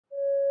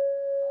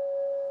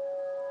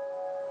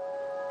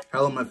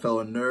Hello my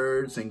fellow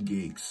nerds and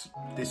geeks,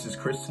 this is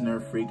Chris the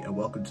Nerd Freak and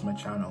welcome to my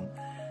channel.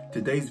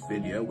 Today's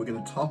video we're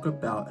going to talk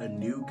about a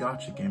new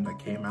gacha game that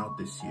came out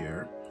this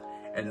year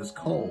and it's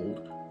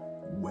called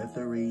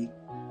Wuthering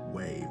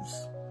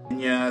Waves.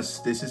 And yes,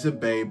 this is a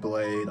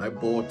Beyblade. I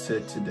bought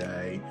it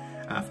today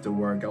after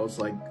work. I was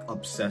like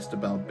obsessed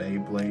about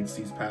Beyblades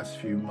these past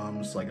few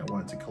months, like I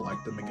wanted to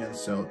collect them again,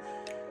 so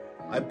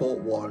I bought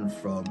one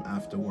from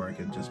after work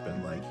and just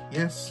been like,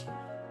 yes,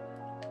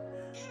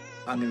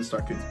 I'm gonna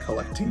start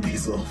collecting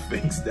these little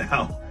things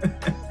now.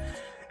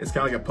 It's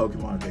kind of like a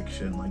Pokemon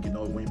addiction. Like, you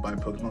know, when you buy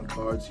Pokemon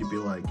cards, you'd be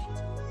like,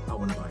 I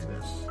want to buy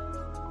this.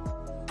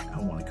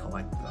 I want to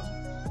collect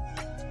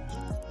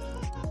them.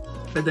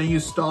 But then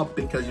you stop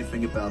because you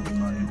think about the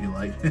money and be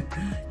like,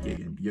 yeah,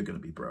 you're gonna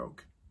be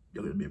broke.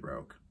 You're gonna be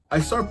broke. I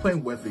started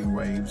playing Wuthering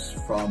Waves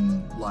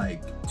from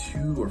like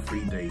 2 or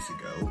 3 days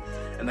ago,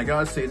 and I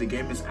gotta say the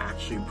game is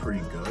actually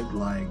pretty good.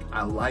 Like,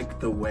 I like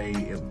the way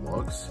it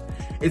looks.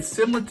 It's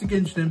similar to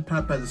Genshin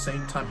Impact, but at the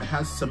same time it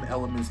has some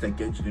elements that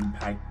Genshin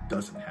Impact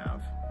doesn't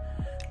have.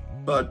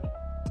 But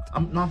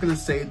I'm not gonna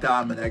say that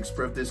I'm an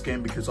expert of this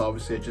game because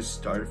obviously I just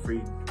started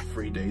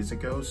three days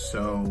ago,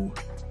 so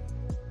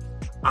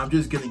I'm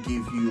just gonna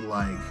give you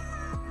like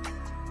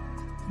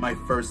my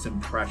first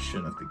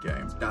impression of the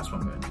game. That's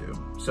what I'm gonna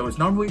do. So it's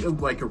not really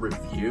like a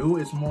review,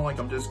 it's more like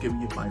I'm just giving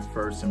you my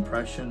first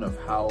impression of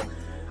how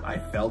I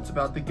felt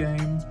about the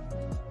game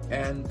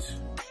and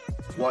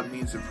what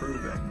needs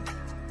improving.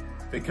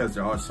 Because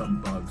there are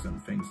some bugs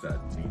and things that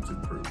needs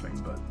improving,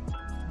 but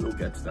we'll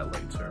get to that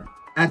later.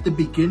 At the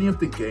beginning of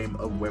the game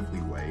of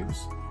Wuthering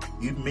Waves,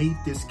 you meet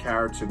this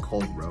character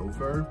called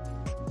Rover,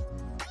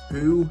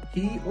 who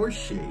he or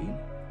she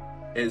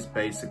is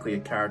basically a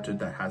character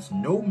that has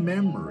no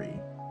memory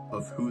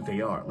of who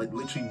they are, like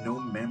literally no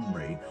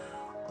memory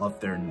of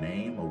their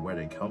name or where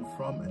they come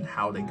from and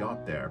how they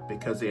got there,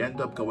 because they end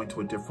up going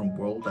to a different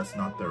world that's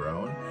not their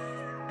own,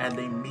 and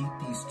they meet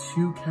these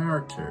two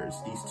characters,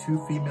 these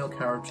two female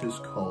characters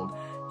called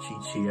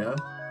Chichia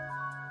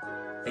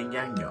and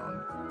Yang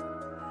Yang.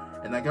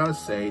 And I gotta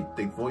say,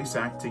 the voice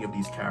acting of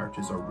these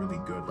characters are really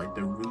good. Like,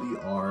 they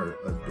really are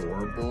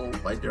adorable.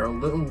 Like, they're a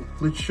little,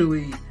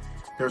 literally,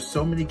 there's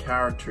so many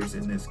characters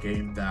in this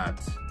game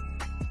that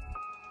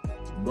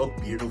look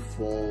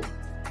beautiful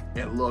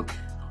and look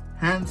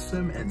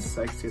handsome and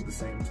sexy at the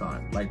same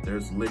time. Like,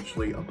 there's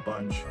literally a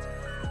bunch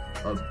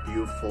of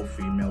beautiful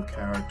female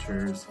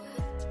characters,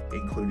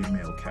 including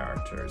male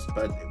characters.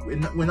 But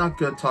we're not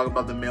going to talk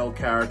about the male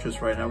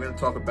characters right now. We're going to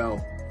talk about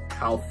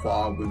how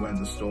far we went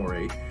in the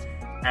story.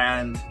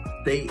 And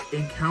they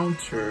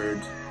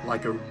encountered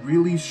like a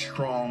really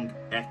strong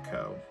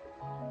echo.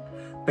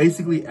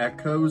 Basically,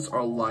 echoes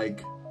are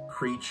like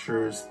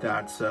creatures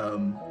that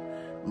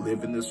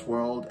live in this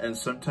world, and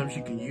sometimes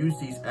you can use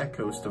these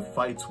echoes to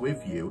fight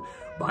with you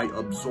by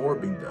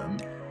absorbing them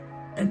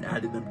and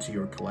adding them to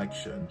your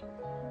collection.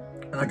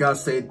 And I gotta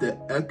say, the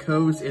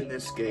echoes in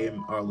this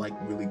game are like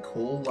really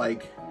cool.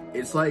 Like,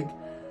 it's like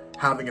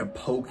having a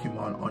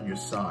Pokemon on your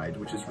side,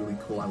 which is really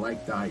cool. I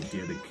like the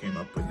idea that came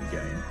up with the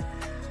game.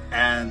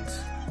 And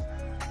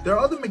there are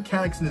other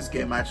mechanics in this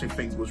game I actually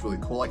think was really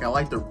cool. Like, I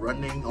like the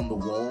running on the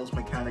walls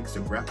mechanics,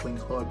 the grappling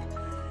hook,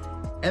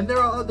 and there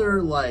are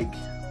other like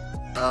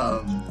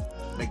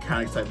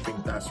mechanics I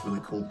think that's really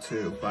cool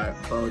too, but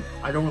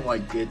I don't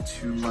like get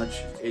too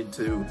much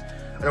into.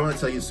 I don't want to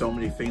tell you so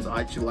many things.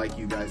 I actually like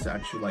you guys to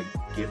actually like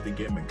give the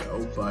game a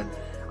go, but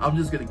I'm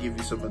just gonna give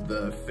you some of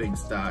the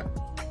things that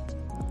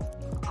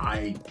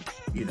I,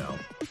 you know,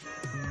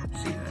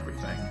 seen and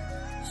everything.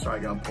 Sorry,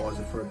 I gotta pause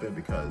it for a bit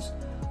because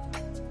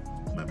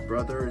my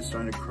brother is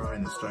starting to cry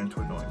and it's starting to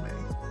annoy me.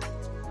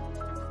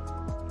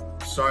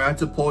 Sorry, I had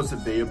to pause the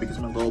video because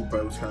my little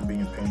brother was kind of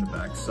being a pain in the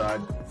backside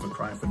for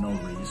crying for no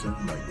reason.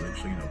 Like,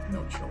 literally,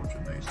 no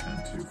children, they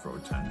tend to throw a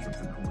tantrum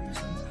for no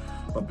reason.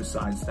 But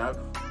besides that,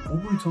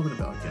 what were we talking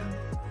about again?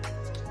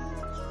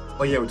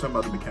 Oh yeah, we're talking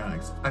about the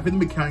mechanics. I think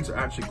the mechanics are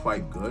actually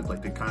quite good.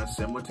 Like, they're kind of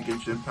similar to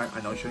Genshin Impact.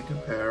 I know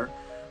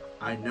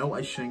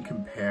I shouldn't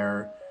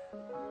compare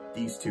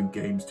these two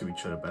games to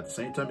each other, but at the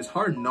same time, it's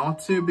hard not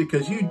to,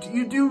 because you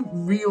do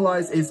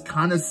realize it's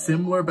kind of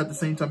similar, but at the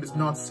same time, it's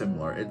not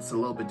similar. It's a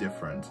little bit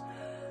different.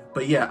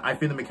 But yeah, I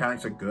think the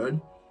mechanics are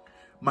good.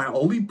 My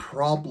only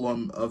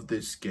problem of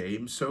this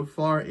game so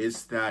far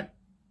is that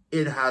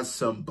it has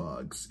some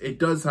bugs. It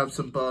does have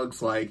some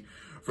bugs, like,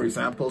 for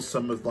example,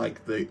 some of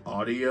like the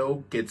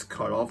audio gets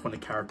cut off when a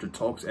character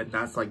talks, and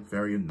that's like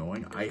very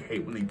annoying. I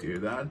hate when they do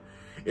that.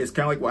 It's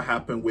kind of like what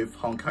happened with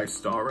Honkai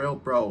Star Rail,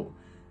 bro.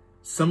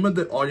 Some of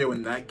the audio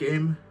in that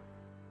game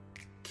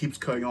keeps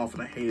cutting off,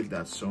 and I hated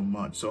that so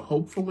much. So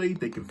hopefully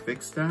they can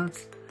fix that,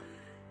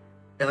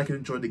 and I can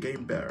enjoy the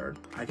game better.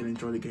 I can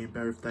enjoy the game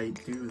better if they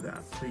do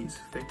that. Please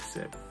fix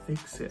it.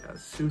 Fix it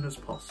as soon as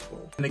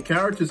possible. And the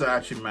characters I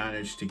actually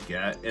managed to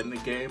get in the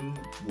game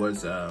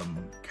was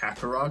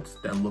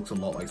Kakarot, that looks a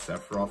lot like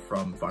Sephiroth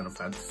from Final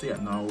Fantasy. I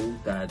know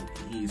that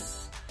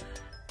he's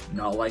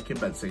not like him,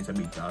 but at the same time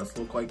he does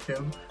look like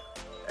him.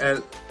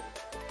 And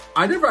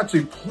I never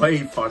actually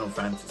played Final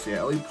Fantasy. I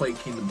only played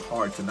Kingdom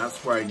Hearts, and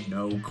that's where I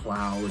know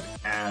Cloud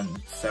and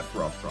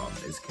Sephiroth from,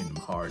 is Kingdom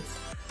Hearts.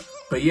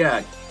 But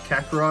yeah,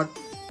 Kakarot,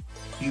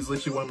 he's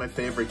literally one of my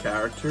favorite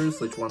characters,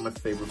 literally one of my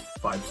favorite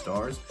 5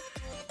 stars.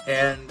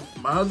 And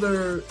my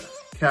other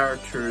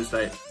characters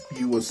that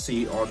you will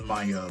see on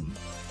my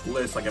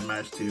list, like I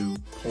managed to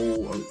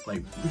pull,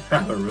 like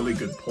have a really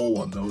good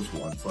pull on those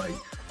ones.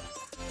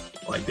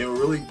 Like they were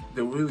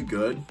really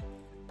good.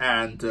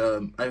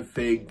 And I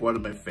think one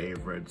of my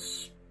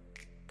favorites,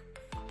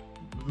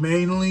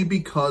 mainly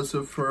because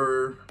of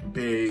her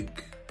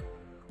big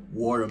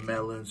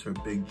watermelons, her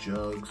big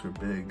jugs, her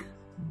big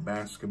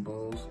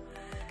basketballs,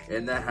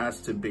 and that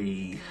has to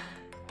be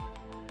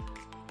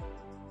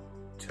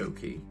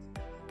Toki.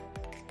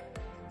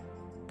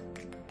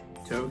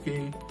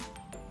 Toki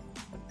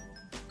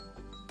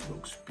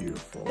looks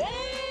beautiful.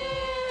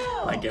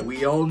 Damn! Like, yeah,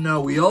 we all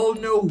know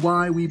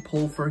why we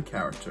pull for a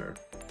character.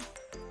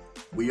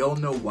 We all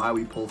know why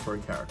we pull for a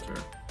character.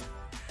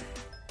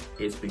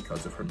 It's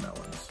because of her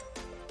melons.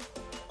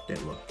 They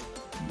look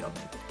yummy.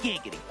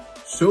 Giggity.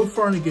 So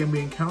far in the game, we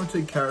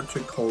encountered a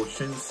character called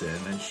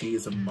Shinsen, and she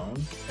is a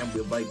monk, and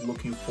we're like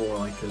looking for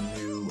like a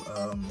new,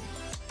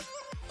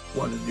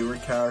 one of the newer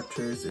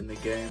characters in the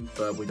game,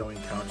 but we don't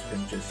encounter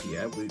him just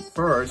yet.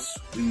 First,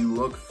 we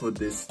look for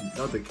this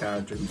other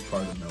character who's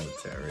part of the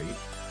military,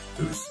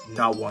 who's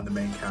not one of the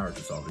main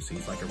characters, obviously.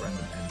 He's like a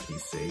random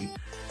NPC.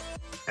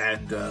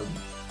 And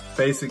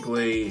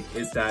basically,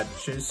 is that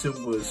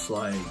Shinsen was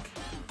like,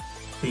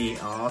 he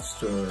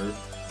asked her,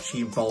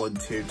 she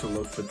volunteered to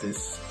look for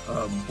this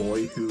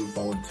boy who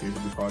volunteered to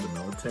be part of the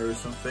military or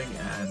something,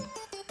 and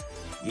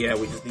yeah,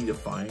 we just need to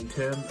find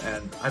him.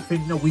 And I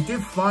think, no, we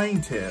did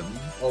find him,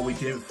 or we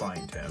didn't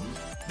find him.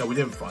 No, we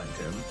didn't find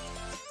him.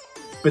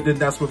 But then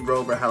that's when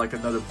Rover had like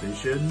another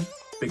vision,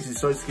 because he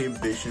starts getting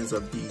visions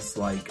of these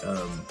like,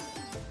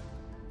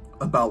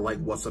 about like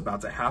what's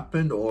about to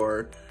happen,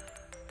 or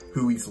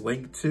who he's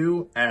linked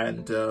to,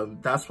 and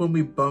that's when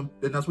we bump,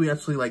 and that's when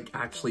we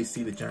actually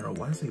see the general.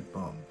 Why did I say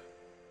bump?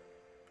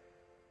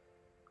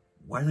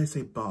 Why did I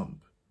say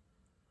bump?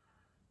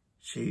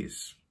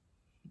 Jeez,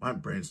 my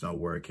brain's not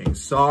working.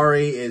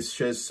 Sorry, it's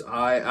just,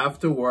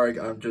 after work,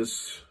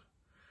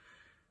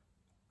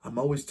 I'm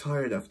always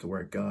tired after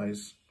work,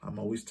 guys. I'm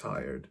always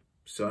tired.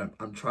 So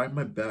I'm trying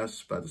my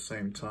best, but at the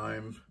same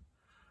time,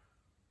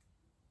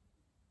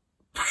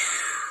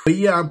 but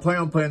yeah, I'm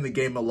planning on playing the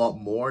game a lot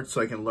more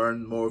so I can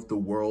learn more of the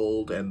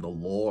world and the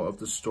lore of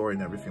the story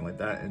and everything like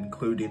that,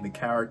 including the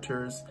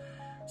characters.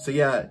 So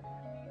yeah,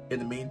 in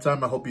the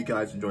meantime, I hope you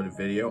guys enjoyed the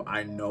video.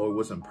 I know it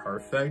wasn't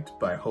perfect,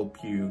 but I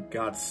hope you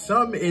got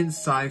some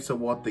insights of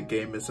what the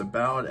game is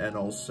about, and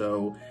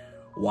also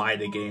why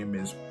the game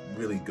is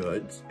really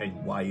good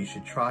and why you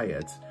should try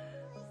it.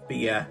 But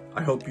yeah,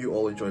 I hope you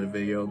all enjoyed the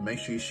video. Make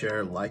sure you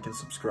share, like, and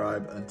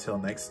subscribe. Until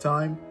next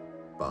time,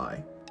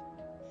 bye.